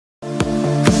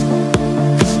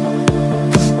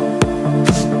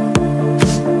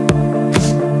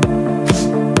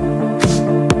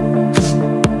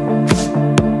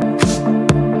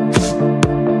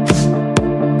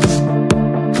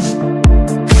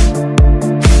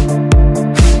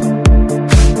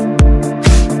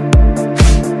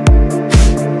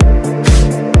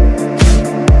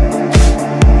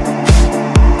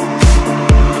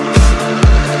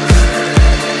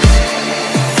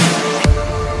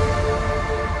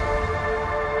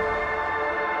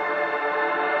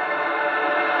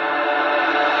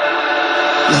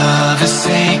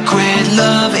Sacred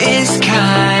love is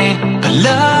kind, but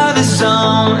love is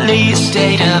only a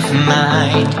state of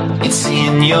mind. It's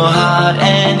in your heart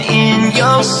and in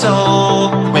your soul,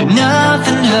 where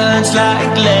nothing hurts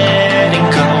like letting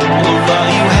go of all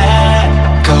you had,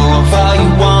 go of all you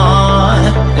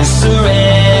want, and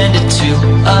surrender to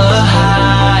a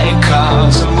higher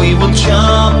cause. And we will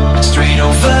jump straight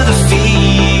over the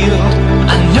field.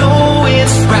 I know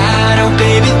it's right, oh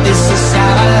baby, this is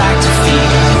how I like to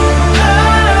feel.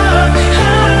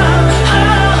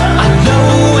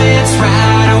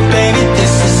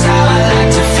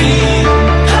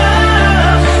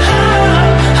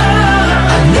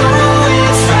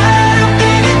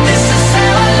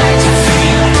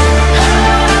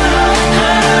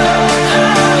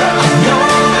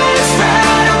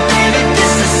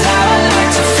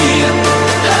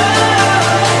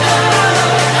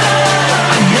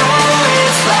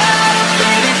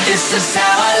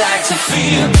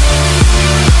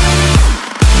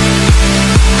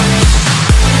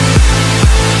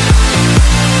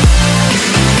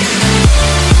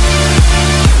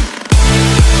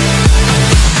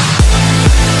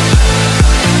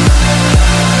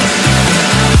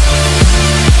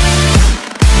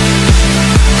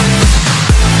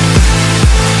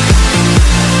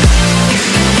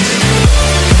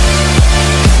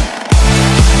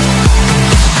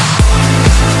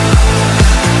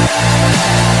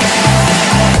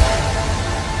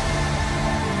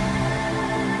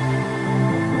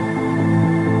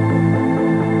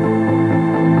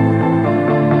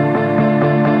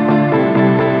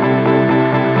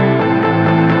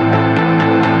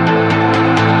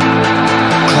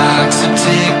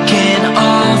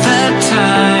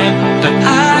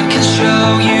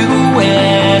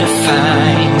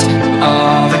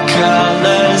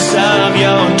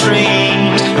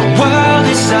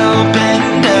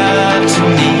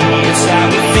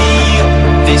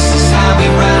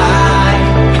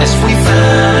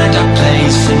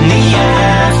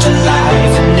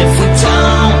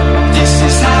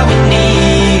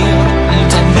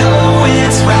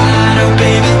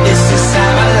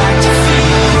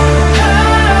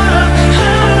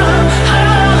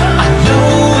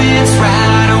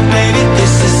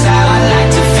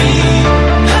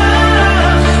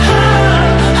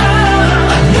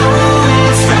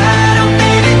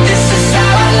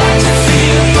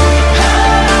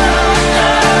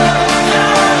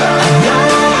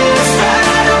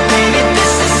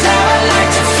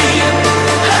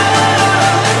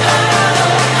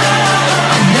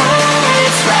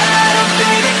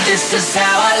 This is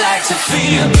how I like to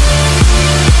feel.